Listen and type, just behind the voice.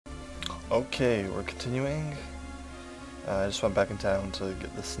Okay, we're continuing. I just went back in town to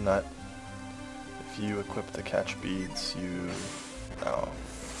get this nut. If you equip the catch beads, oh,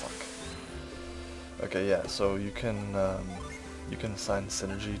 fuck. Okay, yeah, so you can assign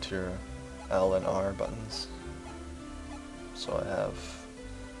synergy to your L and R buttons. So I have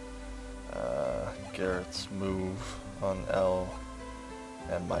Garrett's move on L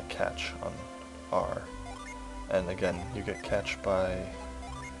and my catch on R. And again, you get catch by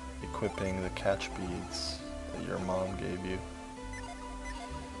equipping the catch beads that your mom gave you.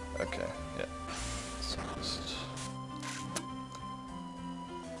 Okay, yeah. So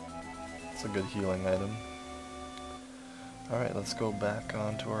it's a good healing item. Alright, let's go back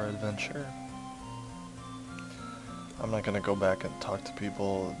on to our adventure. I'm not gonna go back and talk to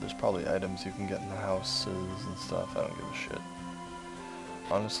people. There's probably items you can get in the houses and stuff. I don't give a shit.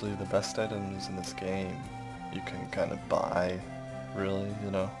 Honestly, the best items in this game you can kind of buy, really,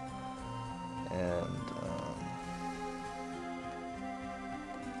 you know. And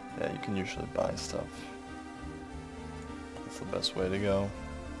yeah, you can usually buy stuff. That's the best way to go,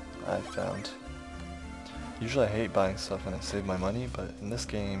 I've found. Usually I hate buying stuff and I save my money, but in this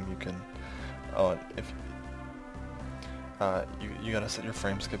game you can, you gotta set your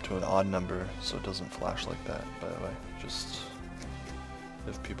frame skip to an odd number so it doesn't flash like that, by the way, just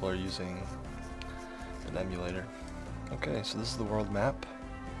if people are using an emulator. Okay, so this is the world map.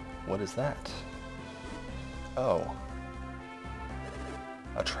 What is that? Oh.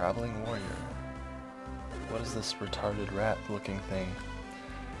 A traveling warrior. What is this retarded rat looking thing?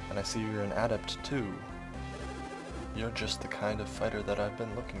 And I see you're an adept too. You're just the kind of fighter that I've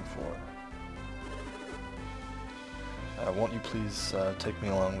been looking for. Won't you please take me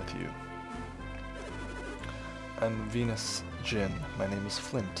along with you? I'm Venus Djinn. My name is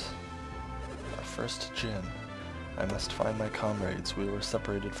Flint. First Djinn. I must find my comrades. We were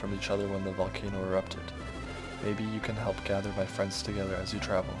separated from each other when the volcano erupted. Maybe you can help gather my friends together as you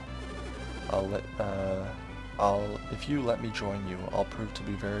travel. If you let me join you, I'll prove to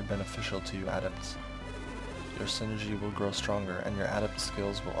be very beneficial to you adepts. Your synergy will grow stronger, and your adept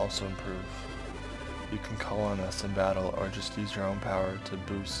skills will also improve. You can call on us in battle, or just use your own power to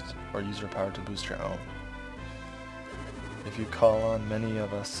boost, your own. If you call on many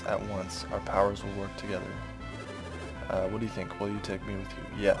of us at once, our powers will work together. What do you think? Will you take me with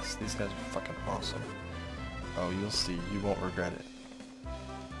you? Yes, these guys are fucking awesome. Oh, you'll see. You won't regret it.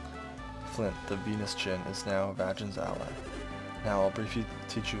 Flint, the Venus Djinn, is now Vagin's ally. Now I'll briefly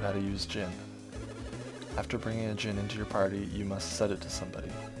teach you how to use Djinn. After bringing a Djinn into your party, you must set it to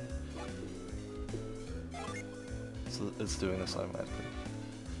somebody. So it's doing this automatically.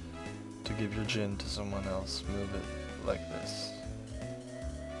 To give your Djinn to someone else, move it like this.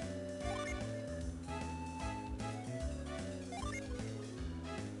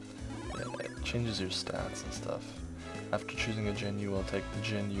 Yeah, it changes your stats and stuff. After choosing a Djinn, you will take the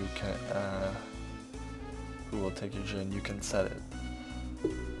Djinn you can, who will take your Djinn, you can set it.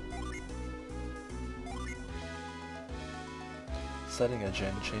 Setting a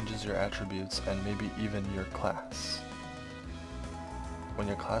Djinn changes your attributes and maybe even your class. When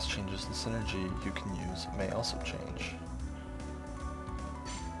your class changes, the synergy you can use may also change.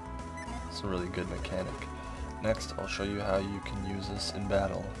 It's a really good mechanic. Next, I'll show you how you can use this in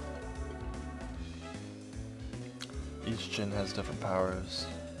battle. Each Djinn has different powers.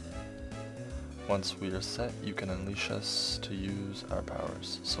 Once we are set, you can unleash us to use our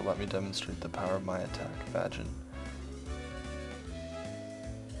powers. So let me demonstrate the power of my attack, Vagin.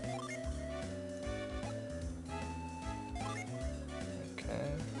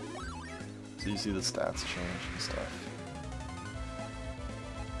 Okay. So you see the stats change and stuff.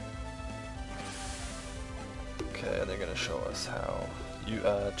 Okay, they're gonna show us how. You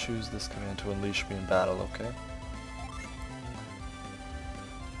choose this command to unleash me in battle, okay?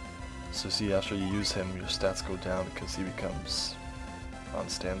 So see, after you use him, your stats go down because he becomes on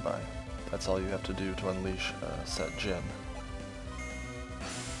standby. That's all you have to do to unleash a set Djinn.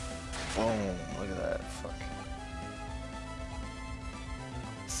 Boom! Look at that, fuck.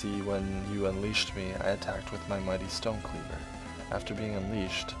 See, when you unleashed me, I attacked with my mighty stone cleaver. After being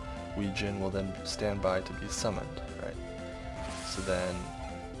unleashed, we Djinn will then stand by to be summoned, right? So then,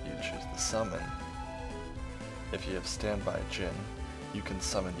 you choose the summon. If you have standby Djinn, you can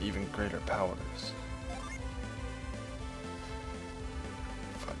summon even greater powers.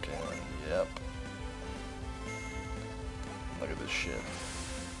 Fucking, yep. Look at this shit.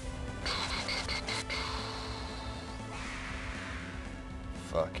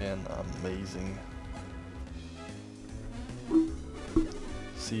 Fucking amazing.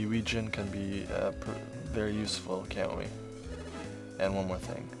 See, we Djinn can be very useful, can't we? And one more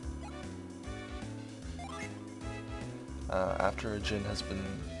thing. After a Djinn has been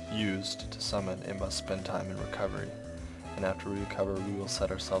used to summon, it must spend time in recovery. And after we recover, we will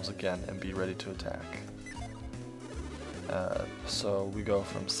set ourselves again and be ready to attack. So we go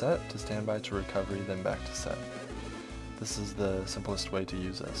from set to standby to recovery, then back to set. This is the simplest way to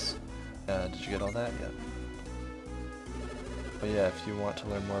use this. Did you get all that yet? But yeah, if you want to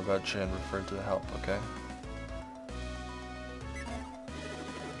learn more about Djinn, refer to the help, okay?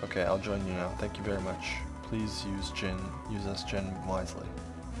 Okay, I'll join you now. Thank you very much. Please use this Djinn wisely.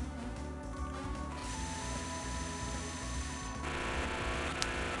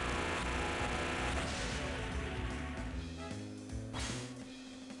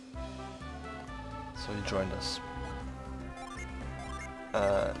 So he joined us.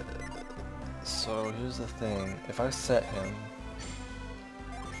 So here's the thing. If I set him,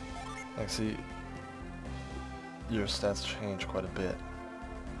 like, see, your stats change quite a bit.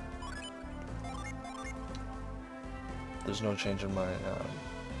 There's no change in my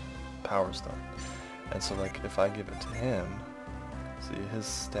powers though. And so like if I give it to him, see, his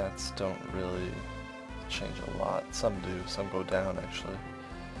stats don't really change a lot. Some do, some go down actually.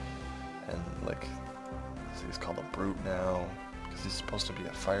 And like, see, he's called a brute now because he's supposed to be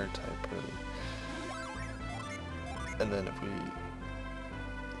a fire type really. And then if we,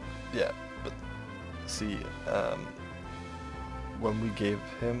 yeah, but see, when we gave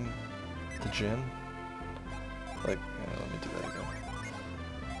him the Djinn, like, let me do that again.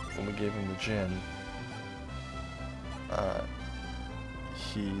 When we gave him the Djinn,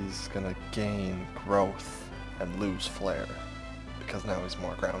 he's gonna gain growth and lose flare because now he's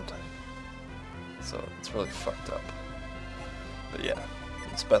more ground type. So it's really fucked up. But yeah,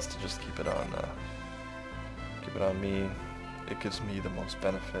 it's best to just keep it on me. It gives me the most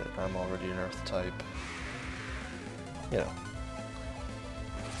benefit. I'm already an earth type. You know.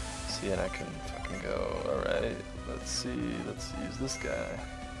 See, and I can fucking go, alright, let's see, let's use this guy.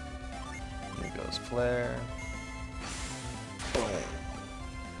 Here goes flare. Boom.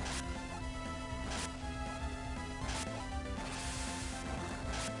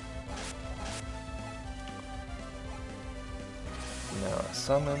 Now I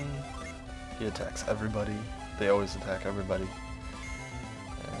summon. He attacks everybody. They always attack everybody.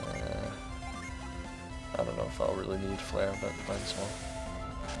 I don't know if I'll really need flare, but might as well.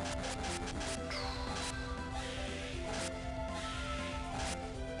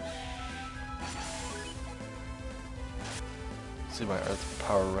 See my earth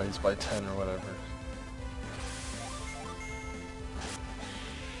power raised by 10 or whatever.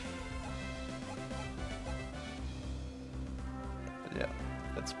 But yeah,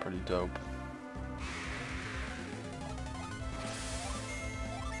 it's pretty dope.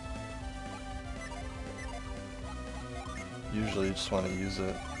 Usually you just want to use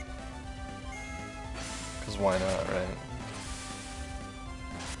it, because why not, right?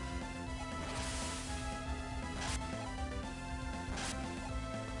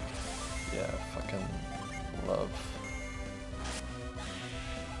 Yeah, I fucking love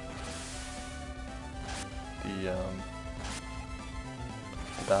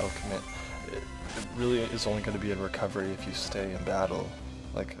the battle commit. It really is only going to be in recovery if you stay in battle.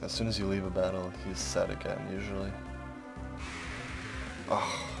 Like, as soon as you leave a battle, he's set again, usually.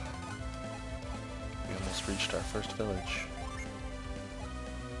 Oh, we almost reached our first village.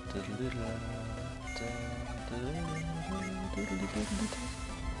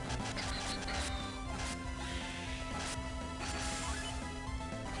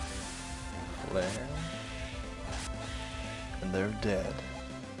 Flare. And they're dead.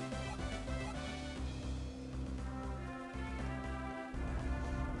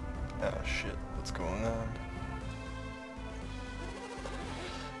 Oh shit, what's going on?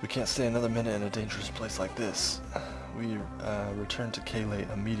 We can't stay another minute in a dangerous place like this. We return to Kayle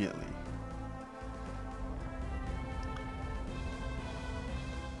immediately.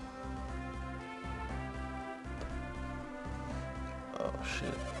 Oh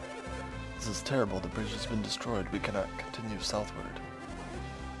shit. This is terrible. The bridge has been destroyed. We cannot continue southward.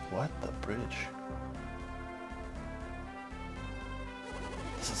 What? The bridge?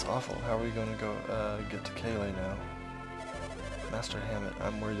 This is awful. How are we going to go get to Kayle now? Master Hammett,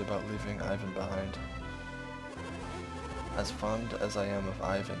 I'm worried about leaving Ivan behind. As fond as I am of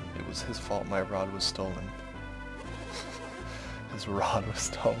Ivan, it was his fault my rod was stolen. His rod was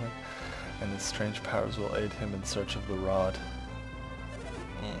stolen, and his strange powers will aid him in search of the rod.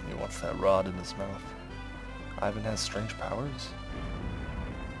 He wants that rod in his mouth. Ivan has strange powers?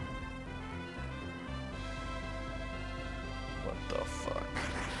 What the fuck?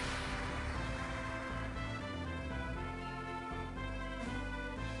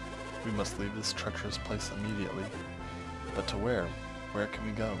 We must leave this treacherous place immediately. But to where? Where can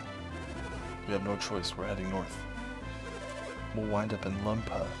we go? We have no choice, we're heading north. We'll wind up in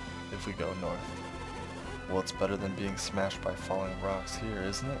Lumpa if we go north. Well, it's better than being smashed by falling rocks here,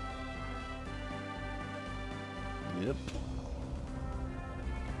 isn't it? Yep.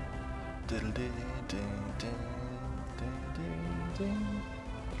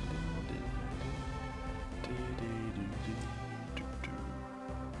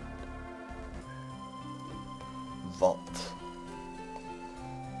 Vault.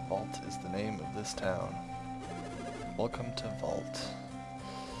 Vault is the name of this town. Welcome to Vault.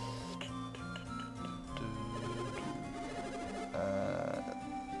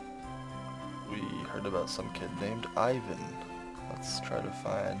 We heard about some kid named Ivan. Let's try to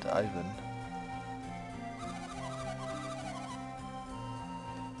find Ivan.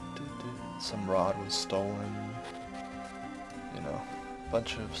 Some rod was stolen. You know,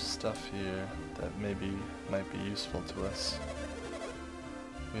 bunch of stuff here that maybe might be useful to us.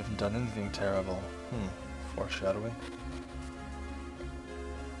 We haven't done anything terrible. Foreshadowing.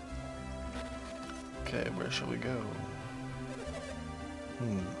 Okay, where shall we go?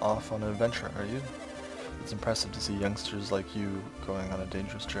 Off on an adventure, are you? It's impressive to see youngsters like you going on a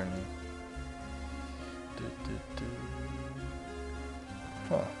dangerous journey.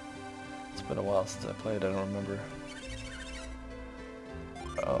 Huh. It's been a while since I played, I don't remember.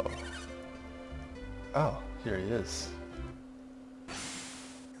 Oh, here he is.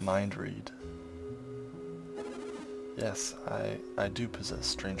 Mind read. Yes, I do possess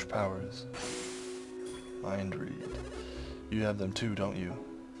strange powers. Mind read. You have them too, don't you?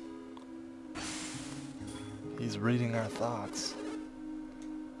 He's reading our thoughts.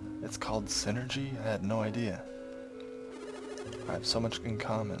 It's called synergy? I had no idea. I have so much in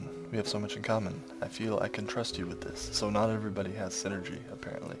common. We have so much in common. I feel I can trust you with this. So not everybody has synergy,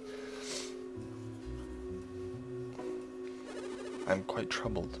 apparently. I'm quite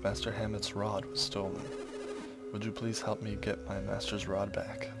troubled. Master Hammett's rod was stolen. Would you please help me get my master's rod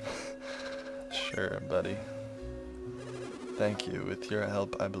back? Sure, buddy. Thank you. With your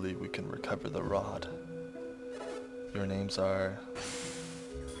help, I believe we can recover the rod. Your names are...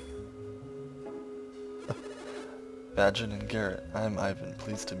 Djinn and Garrett. I'm Ivan.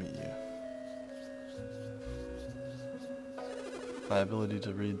 Pleased to meet you. My ability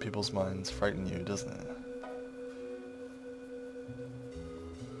to read people's minds frighten you, doesn't it?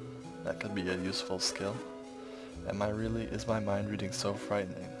 That could be a useful skill. Is my mind reading so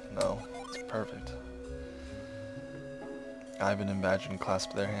frightening? No, it's perfect. Ivan and Djinn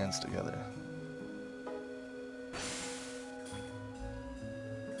clasp their hands together.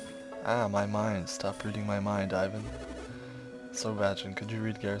 Ah, my mind. Stop reading my mind, Ivan. So, Djinn, could you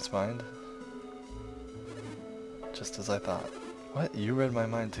read Garrett's mind? Just as I thought. What? You read my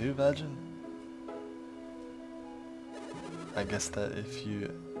mind too, Djinn? I guess that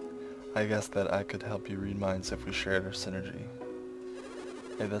I could help you read minds if we shared our synergy.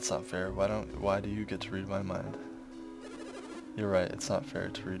 Hey, that's not fair. Why do you get to read my mind? You're right, it's not fair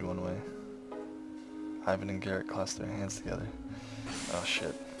to read one way. Ivan and Garrett clasped their hands together. Oh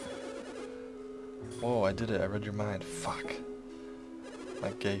shit. Whoa, I did it. I read your mind. Fuck.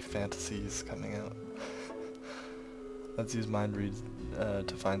 My gay fantasies coming out. Let's use mind read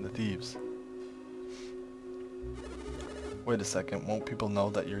to find the thieves. Wait a second, won't people know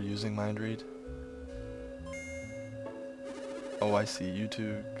that you're using mind read? Oh, I see. You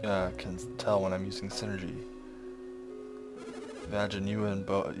two can tell when I'm using synergy. Imagine you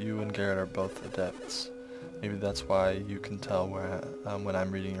and Garrett are both adepts. Maybe that's why you can tell when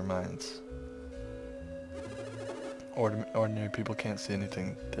I'm reading your minds. Ordinary people can't see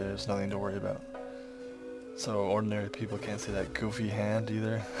anything. There's nothing to worry about. So ordinary people can't see that goofy hand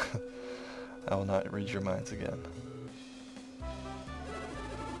either. I will not read your minds again.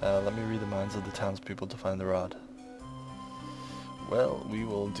 Let me read the minds of the townspeople to find the rod. Well, we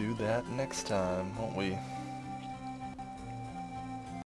will do that next time, won't we?